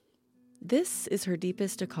This is Her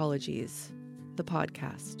Deepest Ecologies, the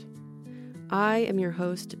podcast. I am your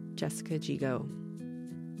host, Jessica Gigo.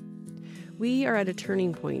 We are at a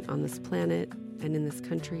turning point on this planet and in this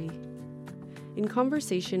country. In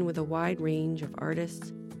conversation with a wide range of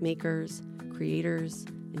artists, makers, creators,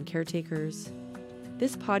 and caretakers,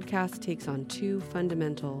 this podcast takes on two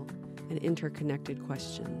fundamental and interconnected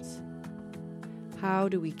questions. How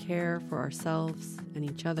do we care for ourselves and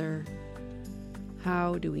each other?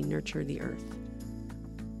 How do we nurture the earth?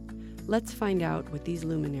 Let's find out what these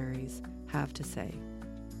luminaries have to say.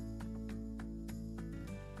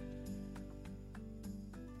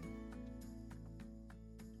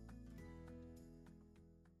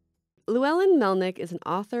 Lewellyn Melnyk is an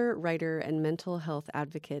author, writer, and mental health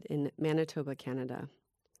advocate in Manitoba, Canada.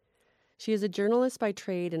 She is a journalist by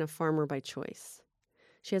trade and a farmer by choice.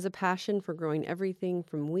 She has a passion for growing everything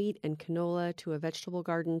from wheat and canola to a vegetable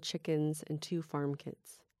garden, chickens, and 2 farm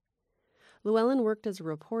kids. Lewellyn worked as a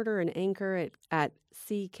reporter and anchor at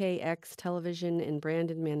CKX Television in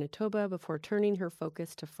Brandon, Manitoba, before turning her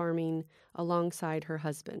focus to farming alongside her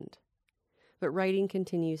husband. But writing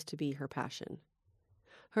continues to be her passion.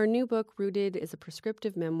 Her new book, Rooted, is a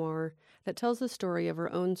prescriptive memoir that tells the story of her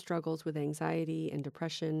own struggles with anxiety and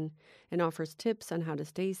depression and offers tips on how to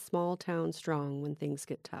stay small town strong when things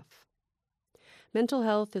get tough. Mental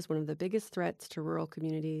health is one of the biggest threats to rural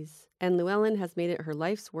communities, and Lewellyn has made it her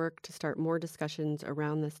life's work to start more discussions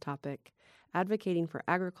around this topic, advocating for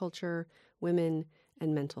agriculture, women,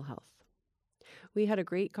 and mental health. We had a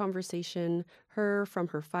great conversation, her from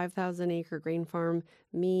her 5,000-acre grain farm,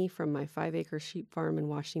 me from my 5-acre sheep farm in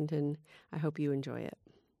Washington. I hope you enjoy it.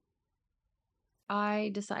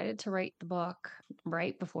 I decided to write the book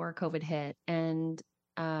right before COVID hit. And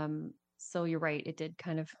so you're right, it did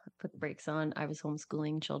kind of put the brakes on. I was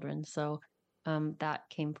homeschooling children. So that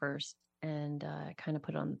came first and I kind of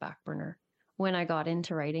put it on the back burner. When I got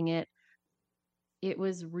into writing it, it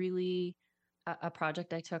was really a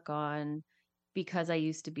project I took on because I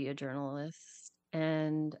used to be a journalist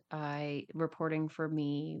and reporting for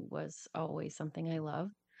me was always something I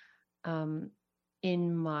loved. Um,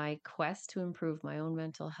 in my quest to improve my own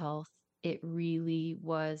mental health, it really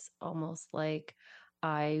was almost like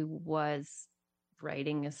I was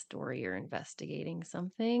writing a story or investigating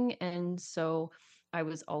something. And so I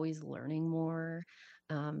was always learning more,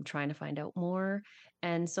 trying to find out more.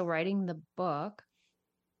 And so writing the book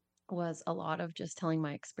was a lot of just telling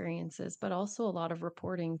my experiences, but also a lot of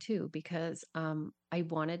reporting too, because I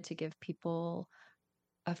wanted to give people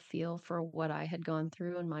a feel for what I had gone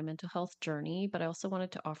through in my mental health journey, but I also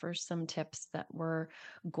wanted to offer some tips that were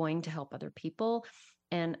going to help other people.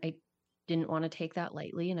 And I didn't want to take that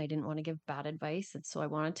lightly and I didn't want to give bad advice. And so I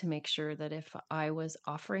wanted to make sure that if I was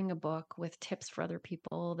offering a book with tips for other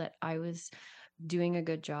people, that I was doing a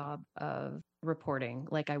good job of reporting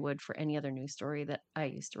like I would for any other news story that I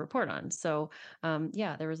used to report on. So,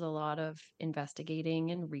 yeah, there was a lot of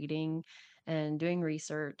investigating and reading and doing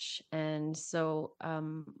research. And so,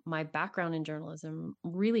 my background in journalism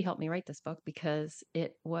really helped me write this book because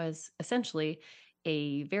it was essentially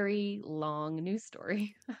a very long news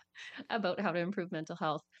story about how to improve mental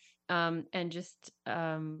health. And just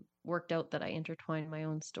worked out that I intertwined my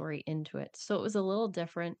own story into it. So it was a little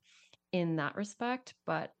different in that respect,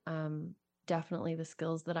 but definitely the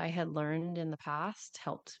skills that I had learned in the past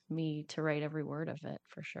helped me to write every word of it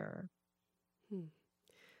for sure.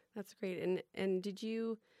 That's great. And did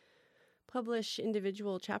you publish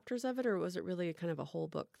individual chapters of it, or was it really kind of a whole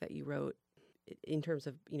book that you wrote in terms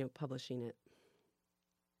of, publishing it?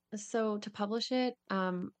 So to publish it,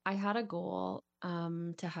 I had a goal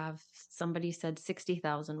to have somebody said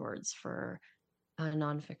 60,000 words for a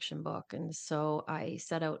nonfiction book. And so I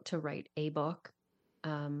set out to write a book.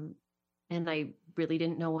 Um, and I really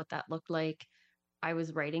didn't know what that looked like. I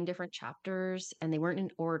was writing different chapters and they weren't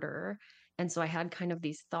in order. And so I had kind of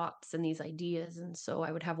these thoughts and these ideas. And so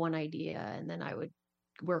I would have one idea and then I would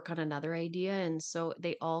work on another idea. And so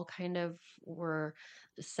they all kind of were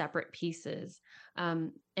separate pieces.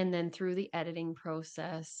 And then through the editing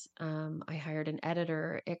process, I hired an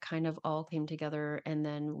editor. It kind of all came together and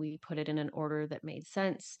then we put it in an order that made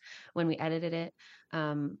sense when we edited it,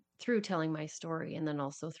 through telling my story and then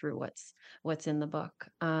also through what's in the book.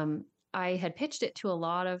 I had pitched it to a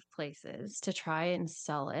lot of places to try and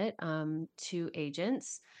sell it, to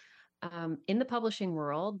agents. In the publishing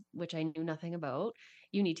world, which I knew nothing about,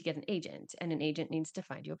 you need to get an agent, and an agent needs to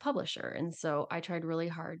find you a publisher. And so I tried really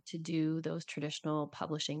hard to do those traditional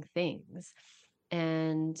publishing things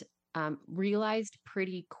and realized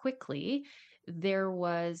pretty quickly there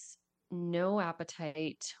was no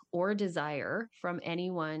appetite or desire from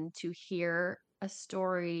anyone to hear a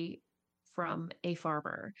story from a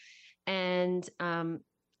farmer. And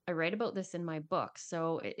I write about this in my book.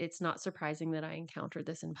 So it's not surprising that I encountered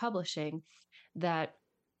this in publishing, that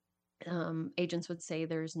agents would say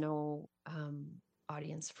there's no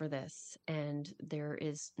audience for this, and there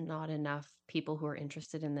is not enough people who are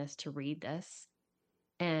interested in this to read this.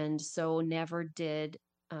 And so never did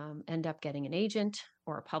end up getting an agent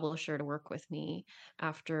or a publisher to work with me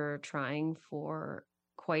after trying for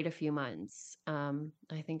quite a few months.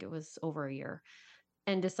 I think it was over a year,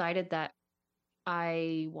 and decided that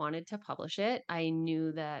I wanted to publish it. I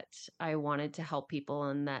knew that I wanted to help people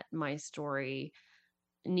and that my story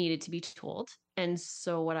needed to be told. And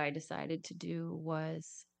so what I decided to do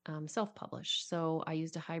was self-publish. So I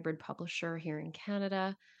used a hybrid publisher here in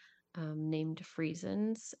Canada, named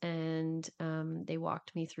Friesens, and they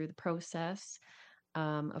walked me through the process.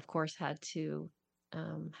 Of course, had to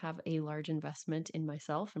have a large investment in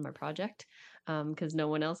myself and my project, because no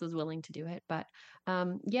one else was willing to do it. But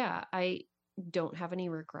yeah, I don't have any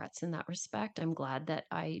regrets in that respect. I'm glad that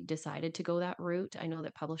I decided to go that route. I know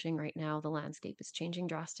that publishing right now, the landscape is changing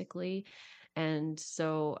drastically. And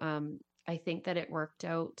so I think that it worked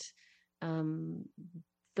out um,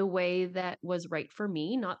 the way that was right for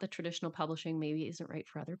me. Not the traditional publishing maybe isn't right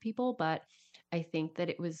for other people, but I think that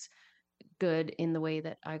it was good in the way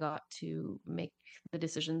that I got to make the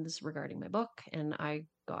decisions regarding my book, and I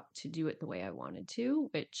got to do it the way I wanted to,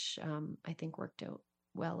 which I think worked out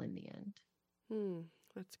well in the end. Hmm,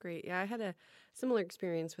 that's great. Yeah, I had a similar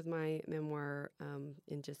experience with my memoir.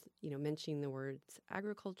 In just mentioning the words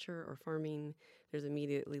agriculture or farming, there's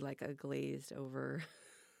immediately like a glazed over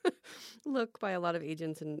look by a lot of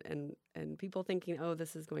agents and people thinking, oh,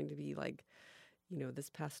 this is going to be like this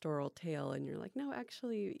pastoral tale, and you're like, no,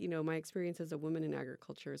 actually, my experience as a woman in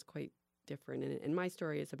agriculture is quite different, and my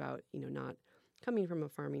story is about not coming from a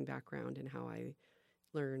farming background and how I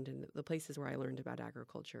learned and the places where I learned about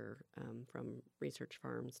agriculture, from research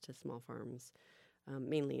farms to small farms,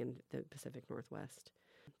 mainly in the Pacific Northwest.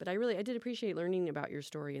 But I did appreciate learning about your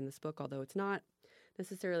story in this book, although it's not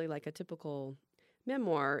necessarily like a typical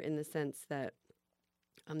memoir in the sense that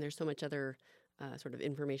there's so much other sort of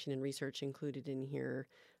information and research included in here.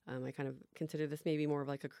 I kind of consider this maybe more of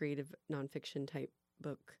like a creative nonfiction type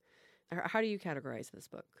book. How do you categorize this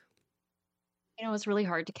book? It's really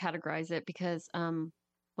hard to categorize it because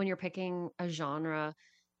when you're picking a genre,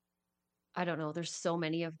 I don't know, there's so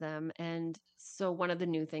many of them. And so one of the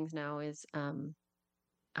new things now is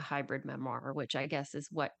a hybrid memoir, which I guess is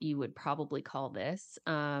what you would probably call this.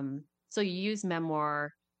 So you use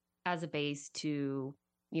memoir as a base to,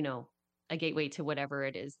 you know, a gateway to whatever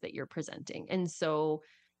it is that you're presenting. And so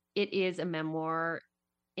it is a memoir.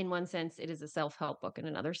 In one sense, it is a self-help book in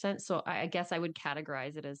another sense. So I guess I would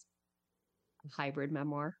categorize it as a hybrid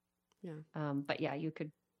memoir. Yeah. But yeah, you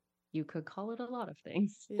could call it a lot of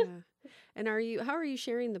things. Yeah. And how are you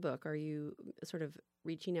sharing the book? Are you sort of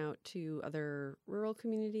reaching out to other rural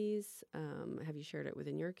communities? Have you shared it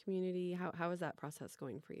within your community? How is that process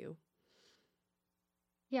going for you?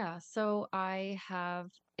 Yeah, so I have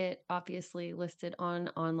it obviously listed on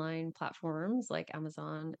online platforms like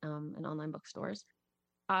Amazon, and online bookstores.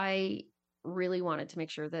 I really wanted to make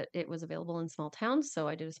sure that it was available in small towns. So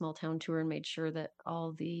I did a small town tour and made sure that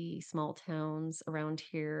all the small towns around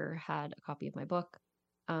here had a copy of my book,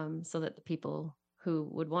 so that the people who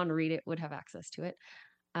would want to read it would have access to it.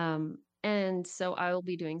 And so I will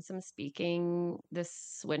be doing some speaking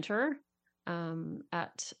this winter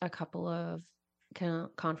at a couple of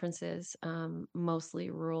conferences, mostly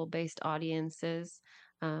rural based audiences.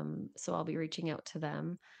 So I'll be reaching out to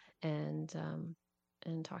them and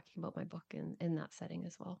talking about my book in that setting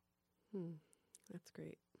as well. Hmm. That's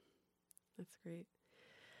great. That's great.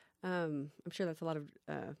 I'm sure that's a lot of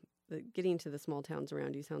getting to the small towns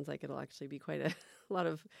around you sounds like it'll actually be quite a lot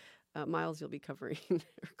of miles you'll be covering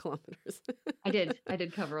or kilometers. I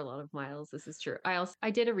did cover a lot of miles. This is true.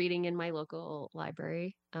 I did a reading in my local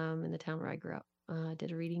library, in the town where I grew up.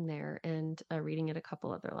 Did a reading there and a reading at a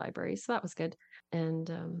couple other libraries. So that was good.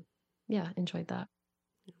 And yeah, enjoyed that.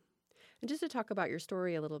 And just to talk about your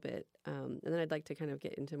story a little bit, and then I'd like to kind of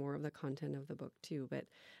get into more of the content of the book too. But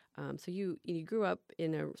so you grew up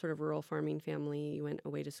in a sort of rural farming family. You went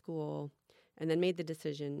away to school, and then made the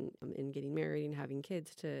decision in getting married and having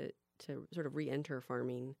kids to sort of re-enter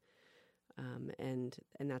farming, and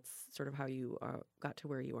that's sort of how you got to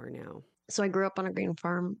where you are now. So I grew up on a grain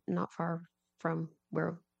farm not far from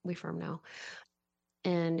where we farm now.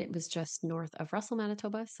 And it was just north of Russell,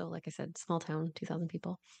 Manitoba. So like I said, small town, 2,000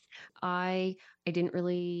 people. I didn't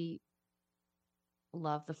really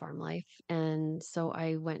love the farm life. And so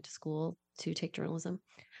I went to school to take journalism.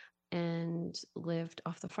 and lived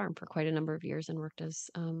off the farm for quite a number of years and worked as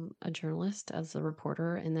a journalist, as a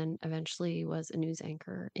reporter, and then eventually was a news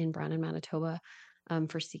anchor in Brandon, Manitoba,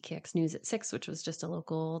 for CKX News at 6, which was just a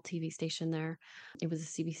local TV station there. It was a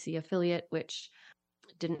CBC affiliate, which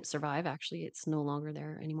didn't survive. Actually, it's no longer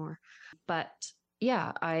there anymore. But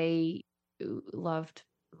yeah, I loved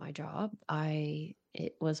my job.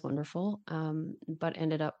 It was wonderful, but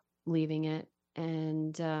ended up leaving it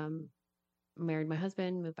and married my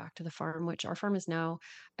husband, moved back to the farm, which our farm is now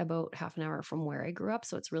about half an hour from where I grew up,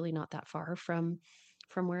 so it's really not that far from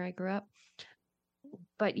where I grew up.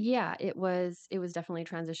 But yeah, it was definitely a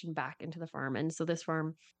transition back into the farm, and so this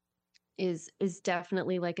farm is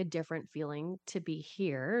definitely like a different feeling to be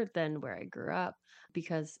here than where I grew up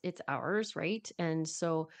because it's ours, right? And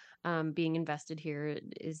so being invested here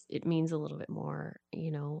is it means a little bit more,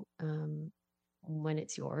 when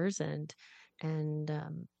it's yours and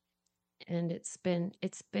and it's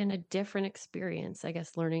been a different experience, I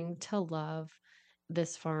guess, learning to love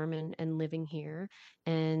this farm and living here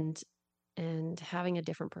and and having a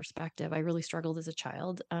different perspective. I really struggled as a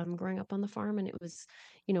child growing up on the farm, and it was,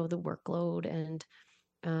 the workload and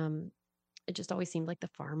um, it just always seemed like the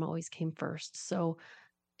farm always came first. So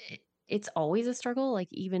it's always a struggle. Like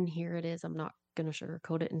even here it is. I'm not going to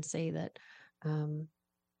sugarcoat it and say that um,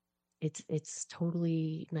 it's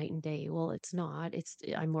totally night and day. Well, it's not.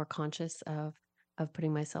 I'm more conscious of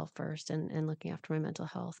putting myself first and looking after my mental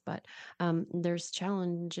health. But there's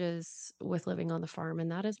challenges with living on the farm,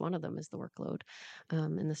 and that is one of them is the workload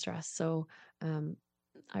and the stress. So um,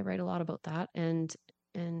 I write a lot about that and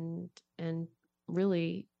and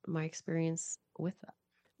really my experience with that.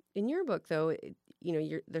 In your book, though,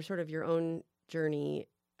 there's sort of your own journey,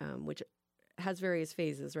 which has various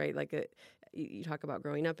phases, right? You talk about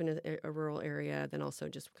growing up in a rural area, then also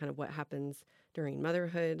just kind of what happens during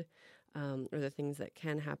motherhood, or the things that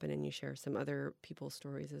can happen, and you share some other people's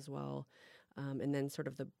stories as well, and then sort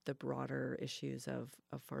of the broader issues of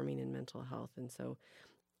farming and mental health. And so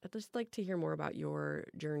I'd just like to hear more about your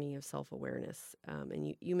journey of self-awareness.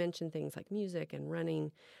 And you mentioned things like music and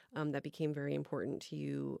running that became very important to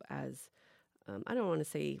you as, I don't want to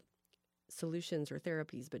say solutions or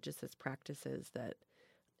therapies, but just as practices that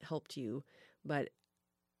helped you. But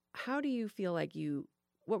how do you feel like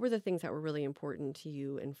what were the things that were really important to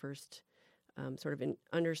you in first sort of in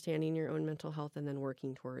understanding your own mental health and then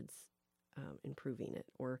working towards improving it?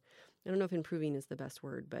 Or I don't know if improving is the best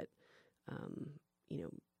word, but, you know,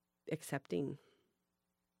 accepting.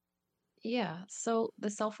 Yeah. So the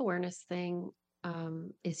self-awareness thing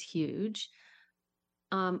is huge.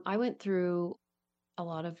 I went through a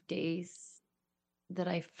lot of days that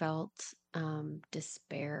I felt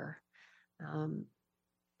despair. Um,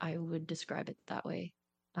 I would describe it that way.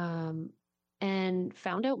 Um, and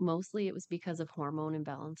found out mostly it was because of hormone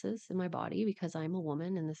imbalances in my body because I'm a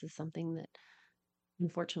woman and this is something that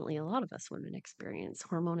unfortunately a lot of us women experience.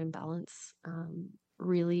 Hormone imbalance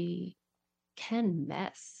really can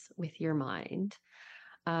mess with your mind.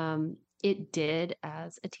 It did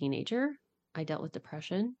as a teenager. I dealt with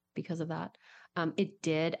depression because of that. It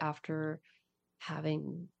did after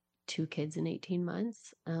having two kids in 18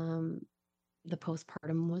 months. The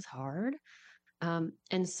postpartum was hard.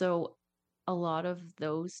 And so a lot of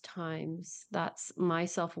those times, that's my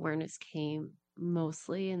self awareness came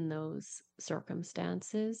mostly in those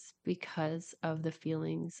circumstances because of the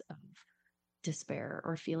feelings of despair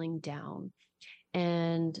or feeling down.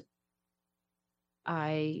 And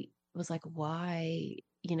I was like, why,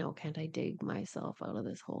 can't I dig myself out of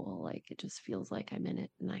this hole? Like it just feels like I'm in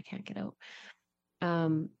it and I can't get out.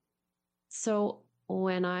 Um, so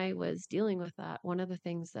when I was dealing with that, one of the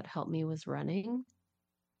things that helped me was running.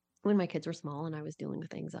 When my kids were small and I was dealing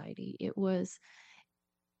with anxiety, it was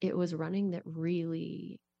running that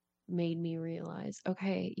really made me realize,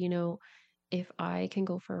 okay, if I can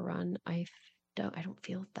go for a run, I don't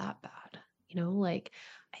feel that bad. Like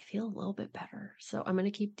I feel a little bit better. So I'm going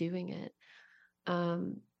to keep doing it.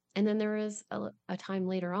 Um, and then there was a time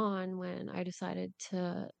later on when I decided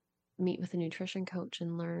to meet with a nutrition coach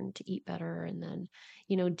and learn to eat better. And then,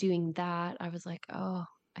 doing that, I was like, oh,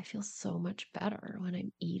 I feel so much better when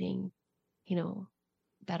I'm eating, you know,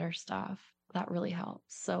 better stuff. That really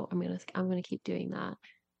helps. So I'm gonna keep doing that.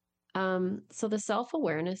 So the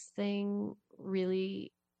self-awareness thing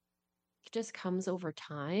really just comes over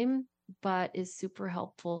time, but is super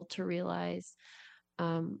helpful to realize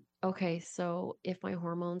okay, so if my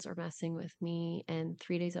hormones are messing with me and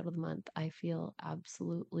 3 days out of the month I feel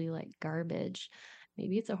absolutely like garbage,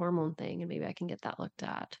 maybe it's a hormone thing and maybe I can get that looked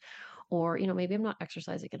at. Or, maybe I'm not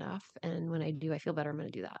exercising enough. And when I do, I feel better. I'm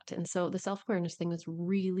going to do that. And so the self awareness thing was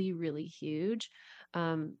really, really huge.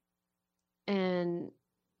 Um, And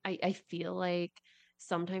I feel like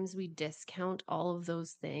sometimes we discount all of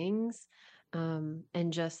those things,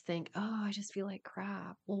 and just think, oh, I just feel like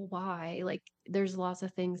crap. Well, why? Like, there's lots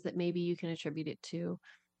of things that maybe you can attribute it to,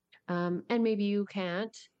 and maybe you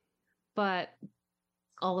can't. But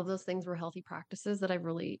all of those things were healthy practices that I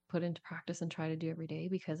really put into practice and try to do every day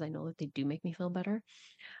because I know that they do make me feel better.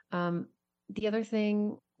 Um, the other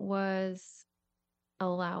thing was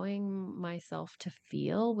allowing myself to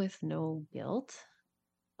feel with no guilt.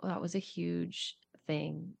 That was a huge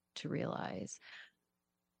thing to realize.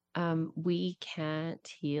 We can't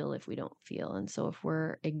heal if we don't feel. And so if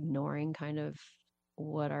we're ignoring kind of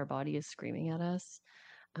what our body is screaming at us,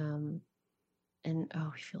 um, and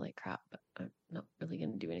oh, we feel like crap, but I'm not really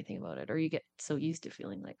going to do anything about it. Or you get so used to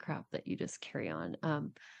feeling like crap that you just carry on.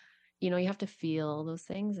 You have to feel those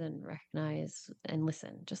things and recognize and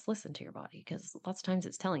listen. Just listen to your body because lots of times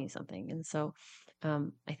it's telling you something. And so,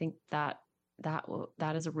 I think that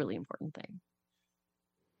is a really important thing.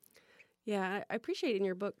 Yeah, I appreciate in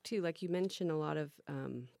your book too, like you mentioned a lot of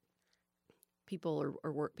people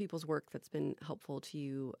or people's work that's been helpful to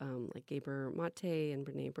you, like Gabor Mate and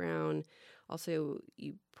Brene Brown. Also,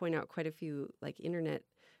 you point out quite a few like internet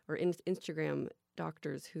or Instagram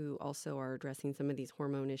doctors who also are addressing some of these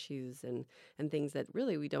hormone issues and things that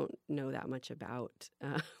really we don't know that much about,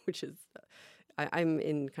 which is I'm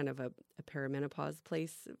in kind of a perimenopause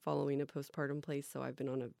place following a postpartum place. So I've been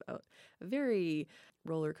on a very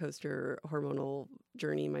roller coaster hormonal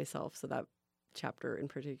journey myself. So that chapter in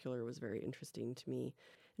particular was very interesting to me.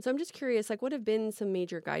 And so I'm just curious, like what have been some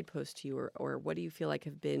major guideposts to you or what do you feel like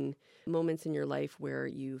have been moments in your life where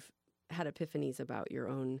you've had epiphanies about your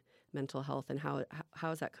own mental health and how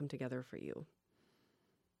has that come together for you?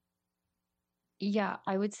 Yeah,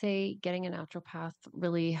 I would say getting a naturopath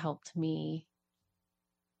really helped me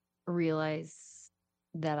realize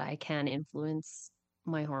that I can influence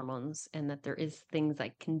my hormones and that there is things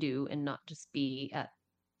I can do and not just be at,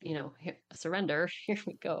 surrender. Here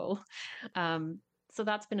we go. Um, so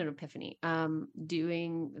that's been an epiphany.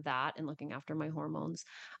 Doing that and looking after my hormones.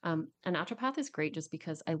 A naturopath is great just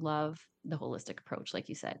because I love the holistic approach, like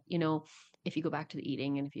you said. If you go back to the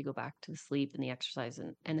eating and if you go back to the sleep and the exercise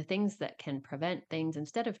and the things that can prevent things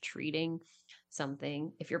instead of treating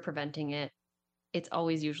something, if you're preventing it, it's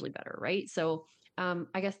always usually better, right? So,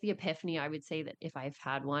 I guess the epiphany I would say that if I've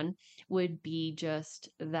had one would be just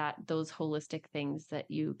that those holistic things that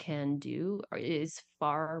you can do is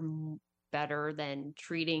far better than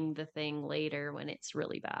treating the thing later when it's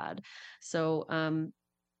really bad. So,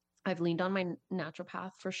 I've leaned on my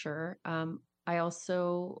naturopath for sure. I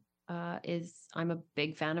also I'm a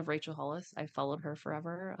big fan of Rachel Hollis. I followed her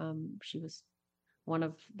forever. She was one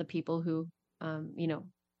of the people who, um, you know,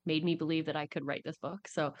 made me believe that I could write this book.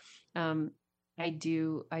 So, um, I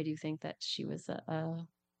do think that she was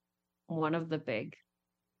one of the big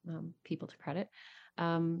people to credit.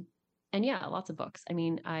 Um, and yeah, lots of books. I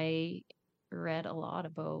mean, I read a lot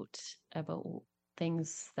about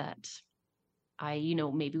things that I,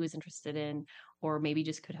 maybe was interested in, or maybe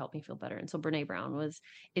just could help me feel better. And so Brene Brown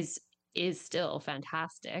is is still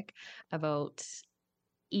fantastic about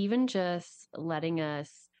even just letting us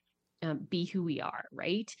be who we are,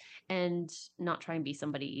 right? And not try and be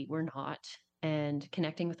somebody we're not, and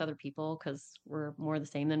connecting with other people because we're more the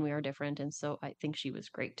same than we are different. And so I think she was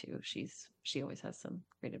great too. She always has some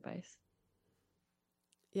great advice.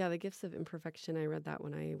 Yeah, The Gifts of Imperfection. I read that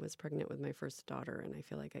when I was pregnant with my first daughter, and I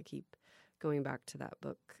feel like I keep going back to that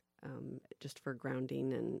book just for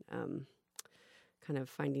grounding and kind of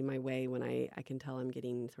finding my way when I can tell I'm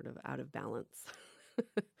getting sort of out of balance.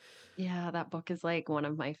 Yeah, that book is like one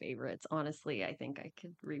of my favorites. Honestly, I think I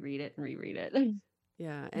could reread it and reread it.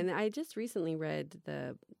 Yeah, and I just recently read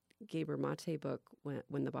the Gabor Mate book,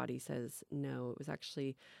 when the Body Says No. It was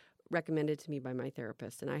actually recommended to me by my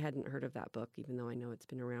therapist, and I hadn't heard of that book, even though I know it's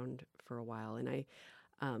been around for a while. And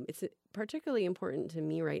it's particularly important to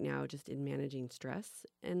me right now, just in managing stress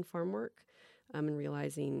and farm work, and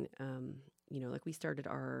realizing, like we started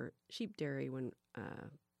our sheep dairy when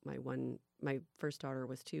my first daughter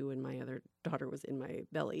was 2 and my other daughter was in my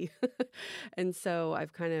belly, and so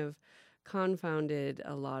I've kind of confounded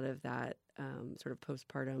a lot of that sort of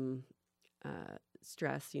postpartum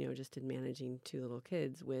stress, just in managing 2 little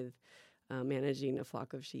kids with managing a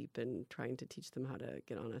flock of sheep and trying to teach them how to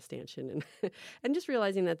get on a stanchion and and just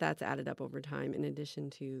realizing that that's added up over time in addition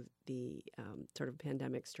to the sort of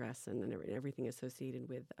pandemic stress and everything associated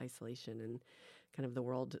with isolation and kind of the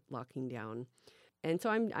world locking down. And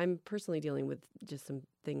so I'm personally dealing with just some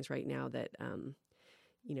things right now that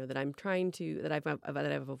that I'm trying to that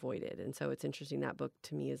I've avoided. And so it's interesting, that book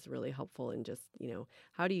to me is really helpful in just,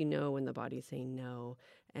 how do you know when the body's saying no,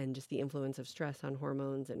 and just the influence of stress on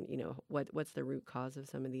hormones, and what's the root cause of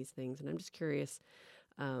some of these things. And I'm just curious,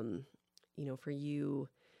 um, for you,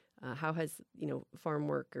 how has, farm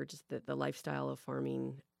work, or just the lifestyle of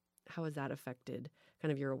farming, how has that affected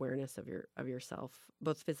kind of your awareness of yourself,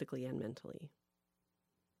 both physically and mentally?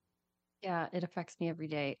 Yeah, it affects me every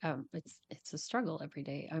day. It's a struggle every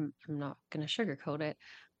day. I'm not gonna sugarcoat it.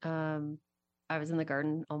 Um, I was in the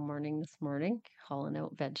garden all morning this morning, hauling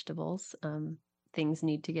out vegetables. Things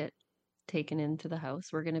need to get taken into the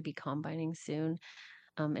house. We're gonna be combining soon.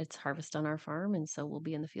 It's harvest on our farm, and so we'll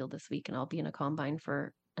be in the field this week, and I'll be in a combine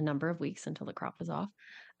for a number of weeks until the crop is off.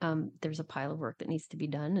 There's a pile of work that needs to be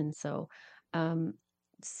done, and so um,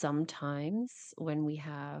 sometimes when we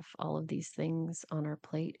have all of these things on our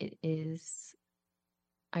plate, it is,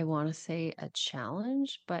 I want to say, a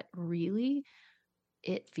challenge, but really,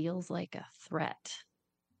 it feels like a threat.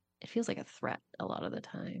 It feels like a threat a lot of the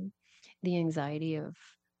time. The anxiety of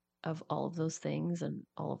all of those things and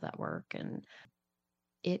all of that work, and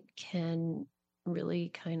it can really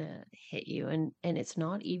kind of hit you, and it's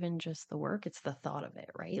not even just the work, it's the thought of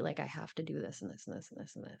it, right? Like I have to do this and this and this and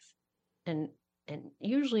this and this. And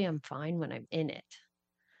usually I'm fine when I'm in it,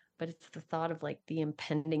 but it's the thought of like the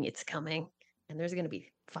impending, it's coming and there's going to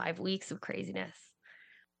be 5 weeks of craziness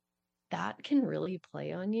that can really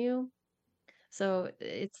play on you. So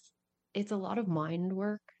it's a lot of mind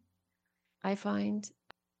work, I find.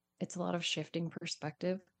 It's a lot of shifting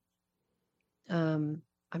perspective. um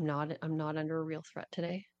I'm not under a real threat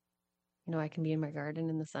today. I can be in my garden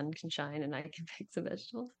and the sun can shine and I can pick some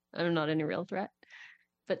vegetables. I'm not any real threat.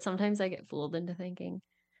 But sometimes I get fooled into thinking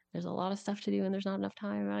there's a lot of stuff to do and there's not enough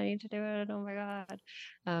time. I need to do it. Oh my God.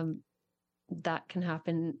 Um, that can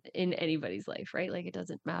happen in anybody's life, right? Like it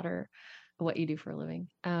doesn't matter what you do for a living.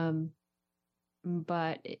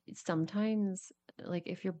 But sometimes, like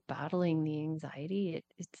if you're battling the anxiety,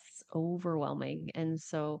 it's overwhelming. And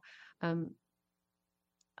so um,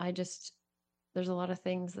 I just, there's a lot of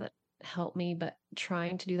things that help me, but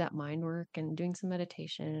trying to do that mind work and doing some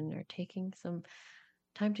meditation or taking some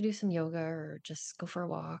time to do some yoga or just go for a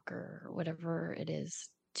walk or whatever it is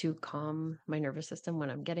to calm my nervous system when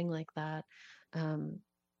I'm getting like that, um,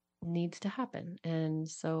 needs to happen. And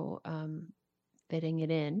so fitting it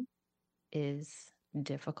in is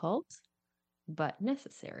difficult, but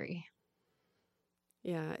necessary.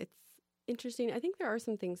 Yeah, it's interesting. I think there are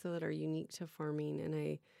some things, though, that are unique to farming,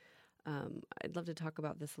 and I'd love to talk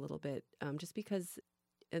about this a little bit, just because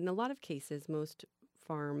in a lot of cases, most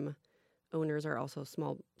farm owners are also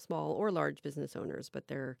small or large business owners, but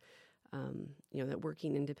they're that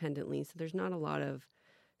working independently. So there's not a lot of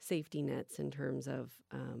safety nets in terms of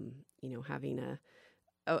having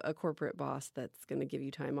a corporate boss that's going to give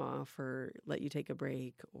you time off or let you take a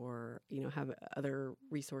break, or have other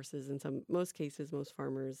resources. In most cases,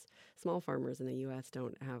 small farmers in the U.S.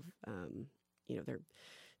 don't have, they're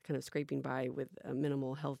kind of scraping by with a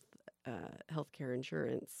minimal healthcare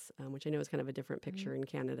insurance, which I know is kind of a different Mhm. picture in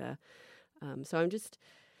Canada. So I'm just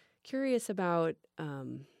curious about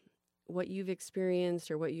what you've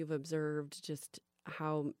experienced or what you've observed, just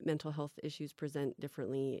how mental health issues present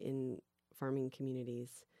differently in farming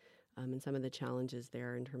communities, and some of the challenges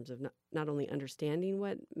there in terms of not only understanding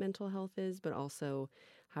what mental health is, but also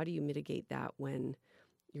how do you mitigate that when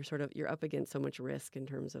you're up against so much risk in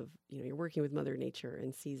terms of, you're working with Mother Nature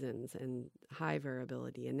and seasons and high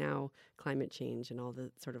variability, and now climate change and all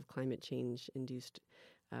the sort of climate change induced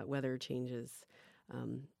weather changes.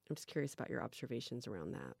 I'm just curious about your observations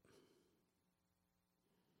around that.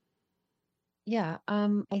 Yeah,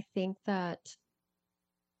 I think that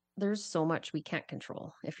there's so much we can't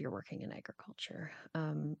control if you're working in agriculture.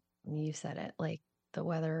 You said it, like the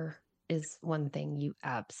weather is one thing you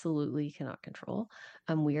absolutely cannot control.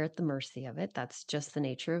 We are at the mercy of it. That's just the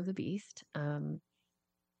nature of the beast.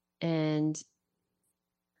 And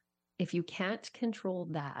if you can't control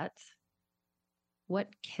that, what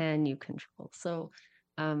can you control? So,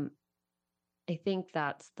 um, I think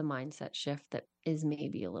that's the mindset shift that is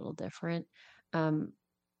maybe a little different. Um,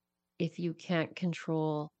 if you can't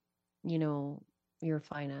control, you know, your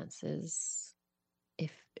finances,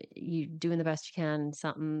 if you doing the best you can,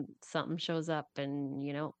 something shows up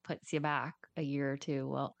and puts you back a year or two.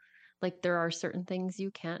 Well, like there are certain things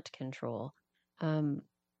you can't control, um,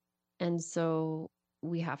 and so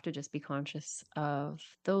we have to just be conscious of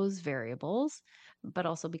those variables, but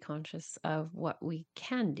also be conscious of what we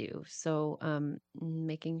can do. So,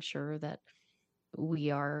 making sure that we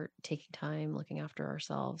are taking time looking after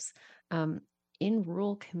ourselves, um, in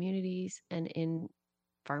rural communities and in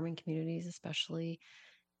farming communities, especially,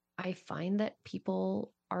 I find that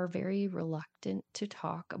people are very reluctant to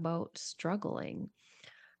talk about struggling.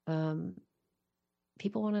 Um,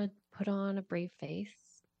 People want to put on a brave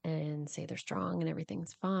face and say they're strong and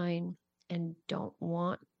everything's fine, and don't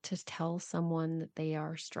want to tell someone that they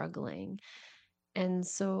are struggling. And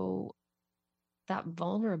so that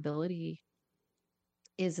vulnerability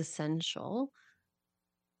is essential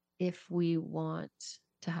if we want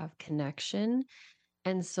to have connection.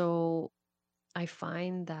 And so I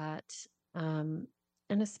find that, um,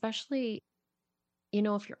 and especially,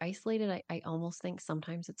 if you're isolated, I almost think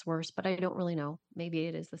sometimes it's worse, but I don't really know. Maybe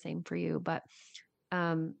it is the same for you. But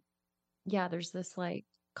um, yeah, there's this like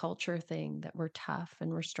culture thing that we're tough and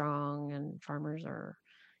we're strong and farmers are,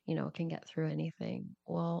 can get through anything.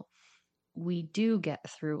 Well, we do get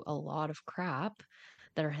through a lot of crap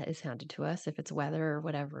is handed to us, if it's weather or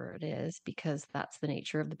whatever it is, because that's the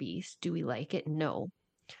nature of the beast. Do we like it? No.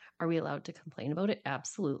 Are we allowed to complain about it?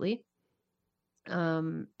 Absolutely.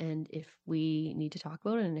 And if we need to talk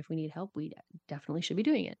about it and if we need help, we definitely should be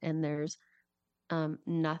doing it. And there's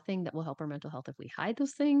nothing that will help our mental health if we hide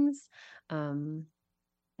those things. Um,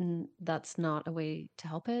 that's not a way to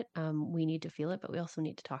help it. We need to feel it, but we also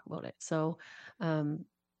need to talk about it. So um,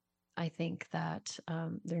 I think that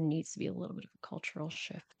there needs to be a little bit of a cultural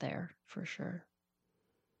shift there for sure.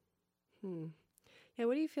 Hmm. Yeah,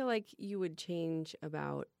 what do you feel like you would change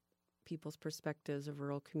about people's perspectives of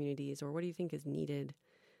rural communities, or what do you think is needed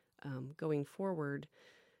going forward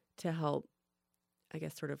to help, I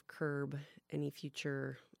guess, sort of curb any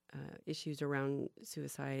future issues around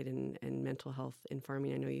suicide and mental health in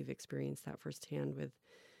farming? I know you've experienced that firsthand with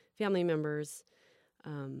family members.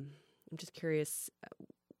 I'm just curious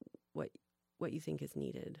what what you think is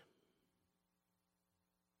needed.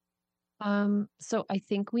 So I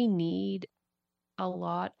think we need a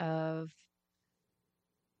lot of,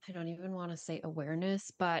 I don't even want to say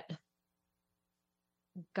awareness, but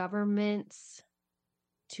governments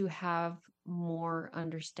to have more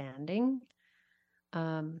understanding,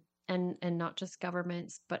 um, and not just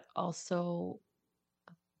governments, but also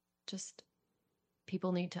just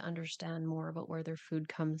people need to understand more about where their food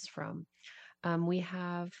comes from. We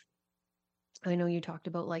have, I know you talked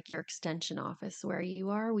about like your extension office where you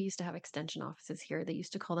are. We used to have extension offices here. They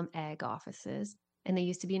used to call them ag offices. And they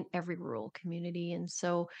used to be in every rural community. And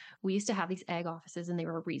so we used to have these ag offices and they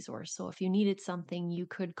were a resource. So if you needed something, you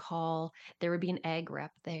could call, there would be an ag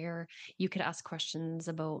rep there. You could ask questions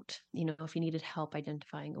about, if you needed help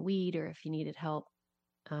identifying a weed or if you needed help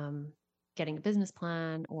um, getting a business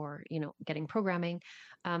plan or getting programming.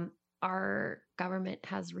 Our government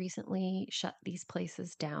has recently shut these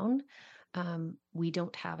places down. We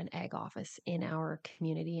don't have an ag office in our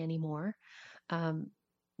community anymore. um,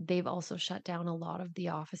 they've also shut down a lot of the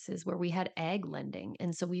offices where we had ag lending,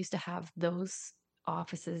 and so we used to have those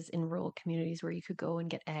offices in rural communities where you could go and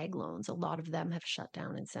get ag loans. A lot of them have shut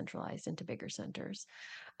down and centralized into bigger centers.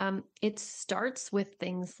 It starts with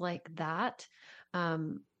things like that.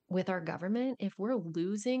 With our government, if we're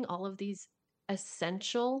losing all of these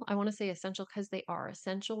essential, I want to say essential because they are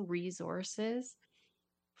essential resources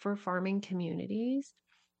for farming communities,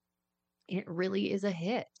 it really is a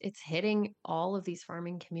hit. It's hitting all of these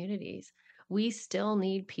farming communities. We still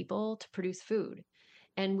need people to produce food,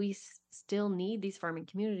 and we still need these farming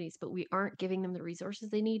communities, but we aren't giving them the resources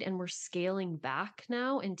they need. And we're scaling back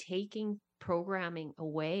now and taking programming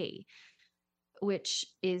away, which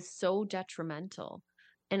is so detrimental.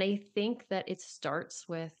 And I think that it starts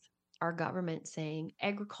with our government saying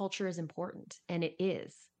agriculture is important, and it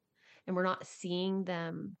is. And we're not seeing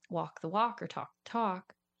them walk the walk or talk the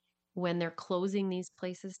talk when they're closing these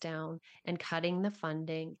places down and cutting the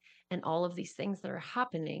funding and all of these things that are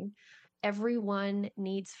happening. Everyone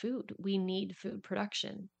needs food. We need food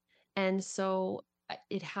production. And so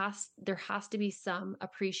there has to be some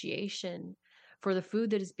appreciation for the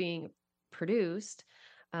food that is being produced.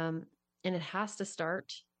 Um, and it has to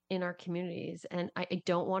start in our communities. And I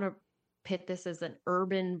don't want to pit this as an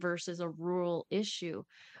urban versus a rural issue,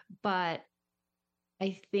 but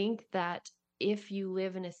I think that if you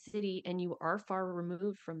live in a city and you are far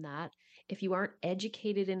removed from that, if you aren't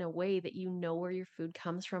educated in a way that you know where your food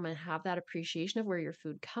comes from and have that appreciation of where your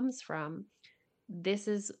food comes from, this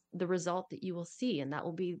is the result that you will see. And that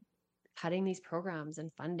will be cutting these programs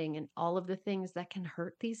and funding and all of the things that can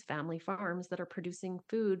hurt these family farms that are producing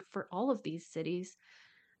food for all of these cities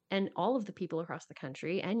and all of the people across the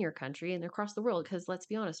country and your country and across the world. Because let's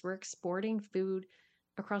be honest, we're exporting food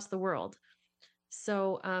across the world.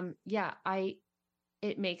 So yeah, I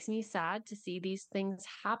it makes me sad to see these things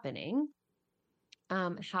happening.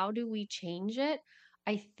 How do we change it?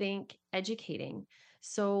 I think educating.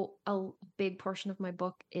 So a big portion of my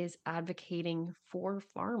book is advocating for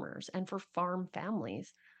farmers and for farm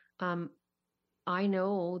families. Um, I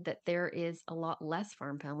know that there is a lot less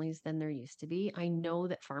farm families than there used to be. I know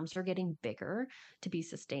that farms are getting bigger to be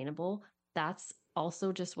sustainable. That's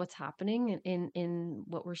also just what's happening in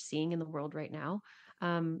what we're seeing in the world right now.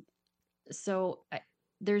 Um,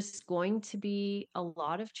 there's going to be a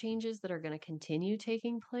lot of changes that are going to continue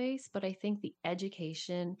taking place, but I think the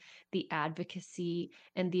education, the advocacy,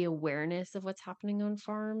 and the awareness of what's happening on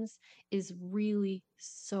farms is really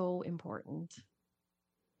so important.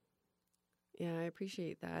 Yeah, I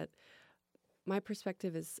appreciate that. My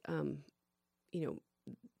perspective is, you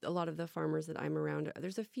know, a lot of the farmers that I'm around,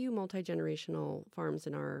 there's a few multi-generational farms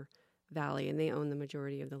in our valley, and they own the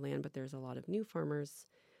majority of the land, but there's a lot of new farmers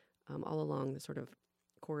all along the sort of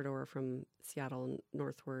corridor from Seattle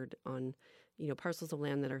northward on, parcels of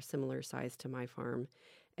land that are similar size to my farm.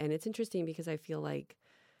 And it's interesting because I feel like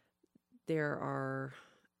there are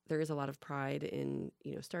there is a lot of pride in,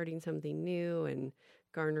 starting something new and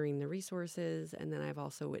garnering the resources. And then I've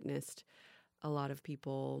also witnessed a lot of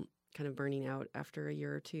people kind of burning out after a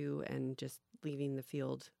year or two and just leaving the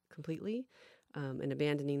field completely, and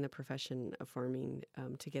abandoning the profession of farming,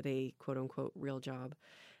 to get a quote unquote real job.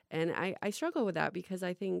 And I struggle with that because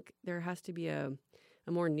I think there has to be a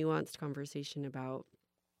more nuanced conversation about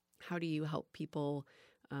how do you help people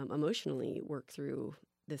emotionally work through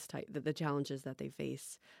the challenges that they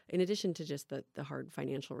face, in addition to just the hard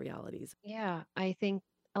financial realities. Yeah, I think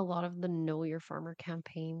a lot of the Know Your Farmer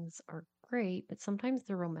campaigns are great, but sometimes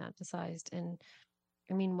they're romanticized. And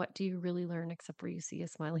I mean, what do you really learn except for you see a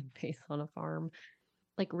smiling face on a farm?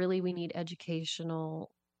 Like, really, we need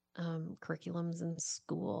educational curriculums in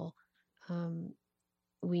school. Um,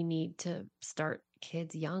 we need to start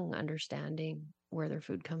kids young understanding where their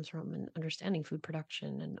food comes from and understanding food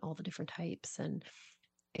production and all the different types. And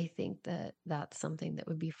I think that that's something that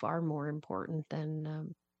would be far more important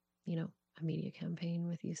than, you know, a media campaign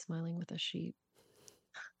with you smiling with a sheep.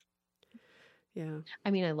 Yeah.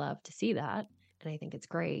 I mean, I love to see that, and I think it's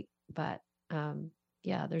great, but um,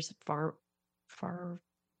 yeah, there's far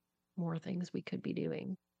more things we could be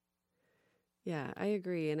doing. Yeah, I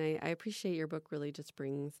agree. And I appreciate your book really just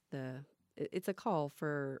brings it's a call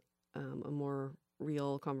for a more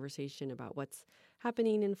real conversation about what's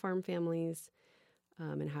happening in farm families,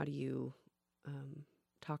 and how do you um,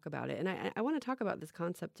 talk about it. And I want to talk about this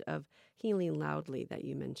concept of healing loudly that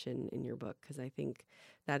you mention in your book, because I think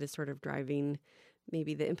that is sort of driving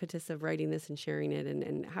maybe the impetus of writing this and sharing it.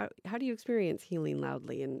 And how do you experience healing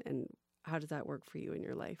loudly, and how does that work for you in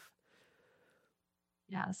your life?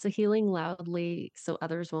 Yeah, so healing loudly so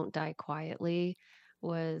others won't die quietly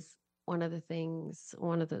was one of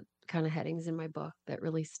the kind of headings in my book that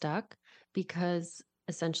really stuck because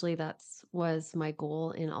essentially that's was my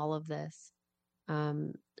goal in all of this,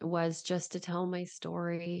 um, was just to tell my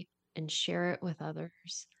story and share it with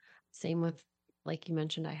others. Same with, like you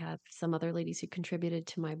mentioned, I have some other ladies who contributed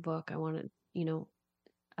to my book. I wanted,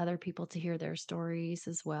 other people to hear their stories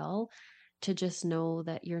as well, to just know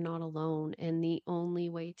that you're not alone. And the only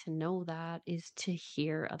way to know that is to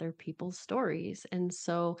hear other people's stories. And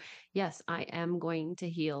so, yes, I am going to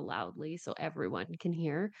heal loudly so everyone can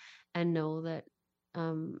hear and know that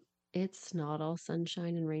um, it's not all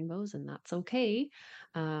sunshine and rainbows, and that's okay.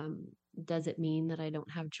 Um, does it mean that I don't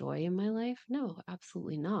have joy in my life? No,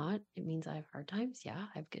 absolutely not. It means I have hard times. Yeah.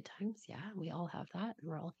 I have good times. Yeah. We all have that.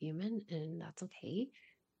 We're all human, and that's okay.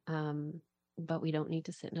 um, but we don't need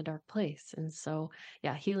to sit in a dark place. And so,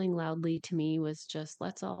 yeah, healing loudly to me was just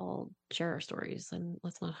let's all share our stories and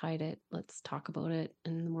let's not hide it. Let's talk about it.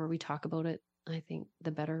 And the more we talk about it, I think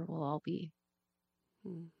the better we'll all be.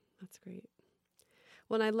 Hmm, that's great.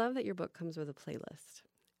 Well, and I love that your book comes with a playlist.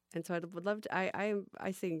 And so I would love to.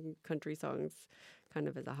 I sing country songs kind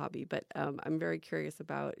of as a hobby, but I'm very curious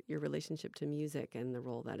about your relationship to music and the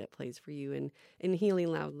role that it plays for you in healing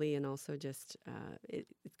loudly, and also just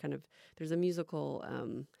it's kind of there's a musical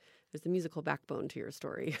backbone to your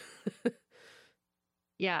story.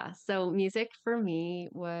 Yeah. So music for me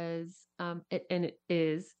was, and it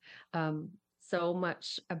is so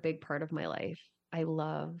much a big part of my life. I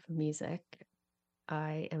love music.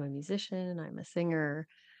 I am a musician. I'm a singer.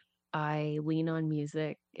 I lean on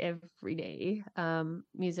music every day.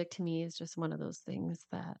 Music to me is just one of those things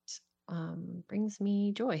that brings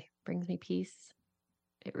me joy, brings me peace.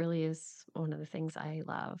 It really is one of the things I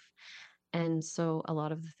love. And so a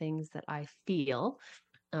lot of the things that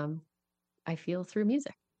um, I feel through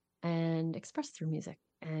music and express through music.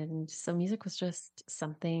 And so music was just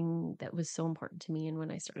something that was so important to me. And when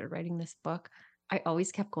I started writing this book, I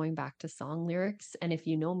always kept going back to song lyrics. And if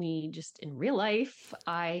you know me just in real life,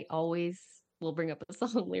 I always will bring up a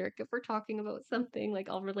song lyric if we're talking about something. Like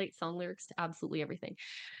I'll relate song lyrics to absolutely everything.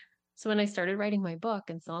 So when I started writing my book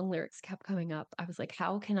and song lyrics kept coming up, I was like,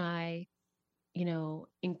 how can I,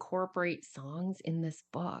 incorporate songs in this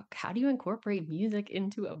book? How do you incorporate music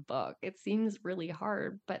into a book? It seems really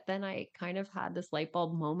hard. But then I kind of had this light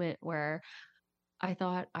bulb moment where I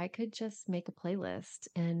thought I could just make a playlist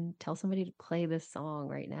and tell somebody to play this song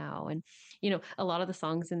right now. And, a lot of the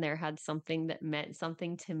songs in there had something that meant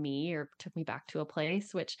something to me or took me back to a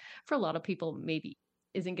place, which for a lot of people maybe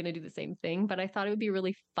isn't going to do the same thing. But I thought it would be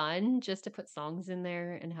really fun just to put songs in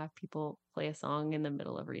there and have people play a song in the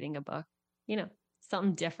middle of reading a book, you know,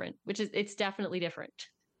 something different, it's definitely different.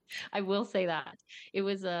 I will say that it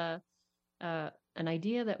was an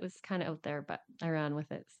idea that was kind of out there, but I ran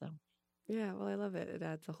with it. So. Yeah, well, I love it. It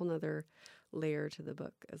adds a whole nother layer to the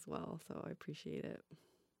book as well. So I appreciate it.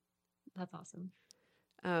 That's awesome.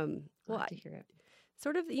 Well, Glad to hear it.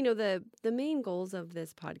 Sort of, the main goals of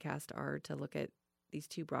this podcast are to look at these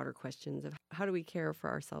two broader questions of how do we care for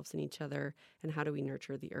ourselves and each other, and how do we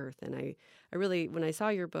nurture the earth. And I really, when I saw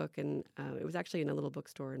your book, and it was actually in a little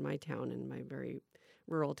bookstore in my town, in my very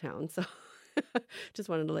rural town, so just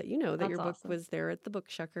wanted to let you know that That's your book awesome. was there at the Book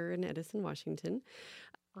Shucker in Edison, Washington.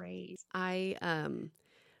 Great. I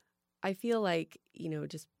feel like,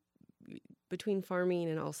 just between farming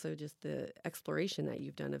and also just the exploration that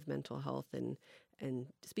you've done of mental health, and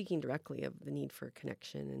speaking directly of the need for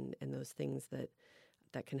connection, and those things that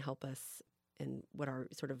can help us, and what our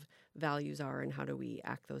sort of values are, and how do we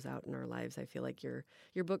act those out in our lives. I feel like your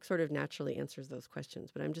book sort of naturally answers those questions,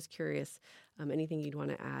 but I'm just curious, anything you'd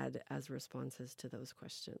want to add as responses to those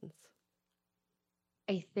questions?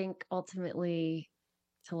 I think ultimately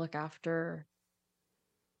to look after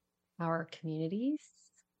our communities,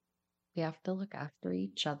 we have to look after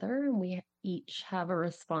each other, and we each have a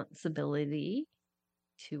responsibility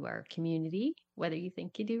to our community, whether you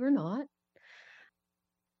think you do or not.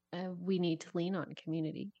 We need to lean on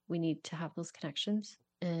community. We need to have those connections.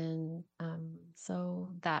 And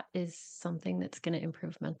so that is something that's going to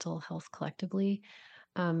improve mental health collectively.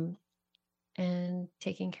 Um, and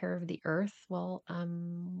taking care of the earth, well,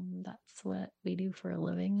 that's what we do for a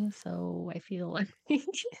living. So I feel like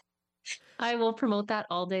I will promote that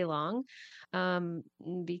all day long,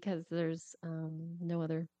 because there's no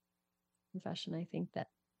other profession, I think, that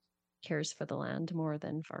cares for the land more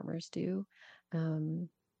than farmers do, um,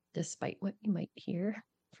 despite what you might hear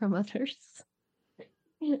from others.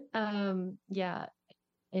 Yeah,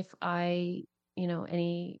 if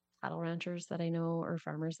any cattle ranchers that I know or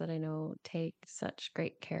farmers that I know take such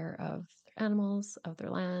great care of their animals, of their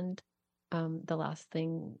land, the last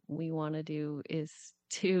thing we want to do is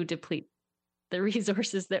to deplete the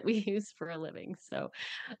resources that we use for a living. So,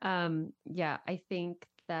 yeah, I think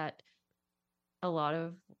that a lot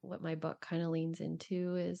of what my book kind of leans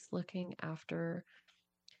into is looking after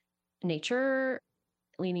nature,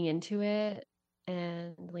 leaning into it,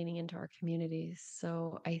 and leaning into our communities.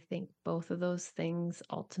 So I think both of those things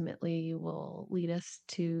ultimately will lead us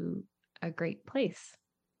to a great place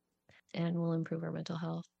and will improve our mental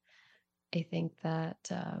health. I think that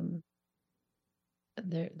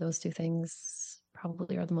those two things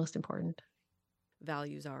probably are the most important.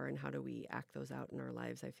 Values are, and how do we act those out in our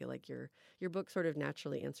lives. I feel like your book sort of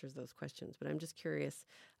naturally answers those questions, but I'm just curious,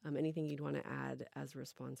 anything you'd want to add as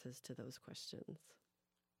responses to those questions?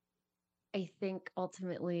 I think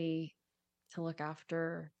ultimately to look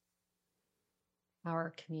after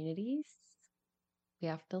our communities, we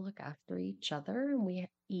have to look after each other, and we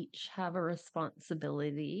each have a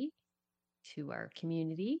responsibility to our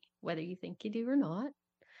community, whether you think you do or not.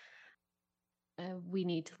 We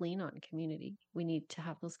need to lean on community. We need to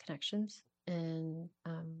have those connections. And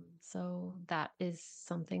so that is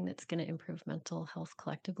something that's going to improve mental health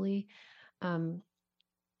collectively. Um,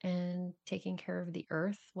 and taking care of the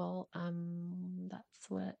earth, well, that's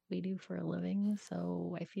what we do for a living.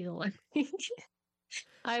 So I feel like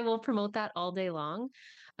I will promote that all day long,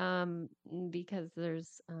 because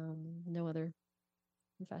there's no other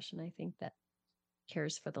profession, I think, that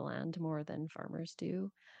cares for the land more than farmers do,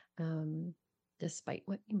 um, despite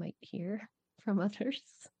what you might hear from others.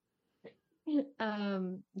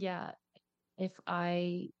 Yeah, if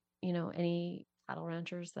any cattle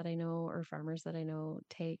ranchers that I know or farmers that I know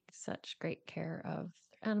take such great care of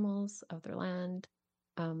their animals, of their land,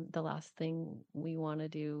 the last thing we want to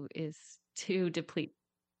do is to deplete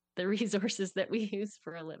the resources that we use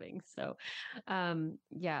for a living. So,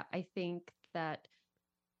 yeah, I think that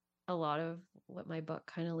a lot of what my book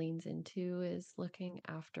kind of leans into is looking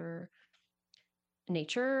after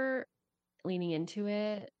nature, leaning into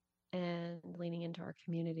it and leaning into our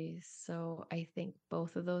communities. So I think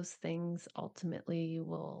both of those things ultimately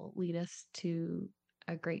will lead us to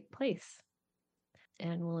a great place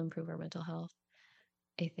and will improve our mental health.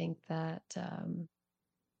 I think that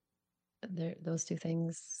those two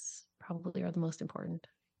things probably are the most important.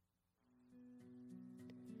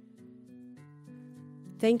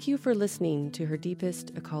 Thank you for listening to Her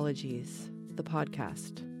Deepest Ecologies, the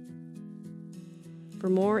podcast. For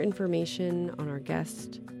more information on our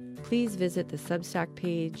guest, please visit the Substack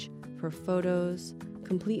page for photos,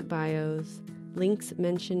 complete bios, links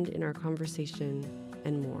mentioned in our conversation,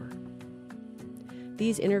 and more.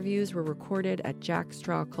 These interviews were recorded at Jack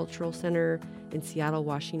Straw Cultural Center in Seattle,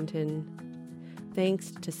 Washington.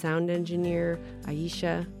 Thanks to sound engineer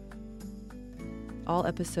Aisha. All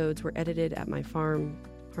episodes were edited at my farm,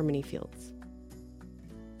 Harmony Fields.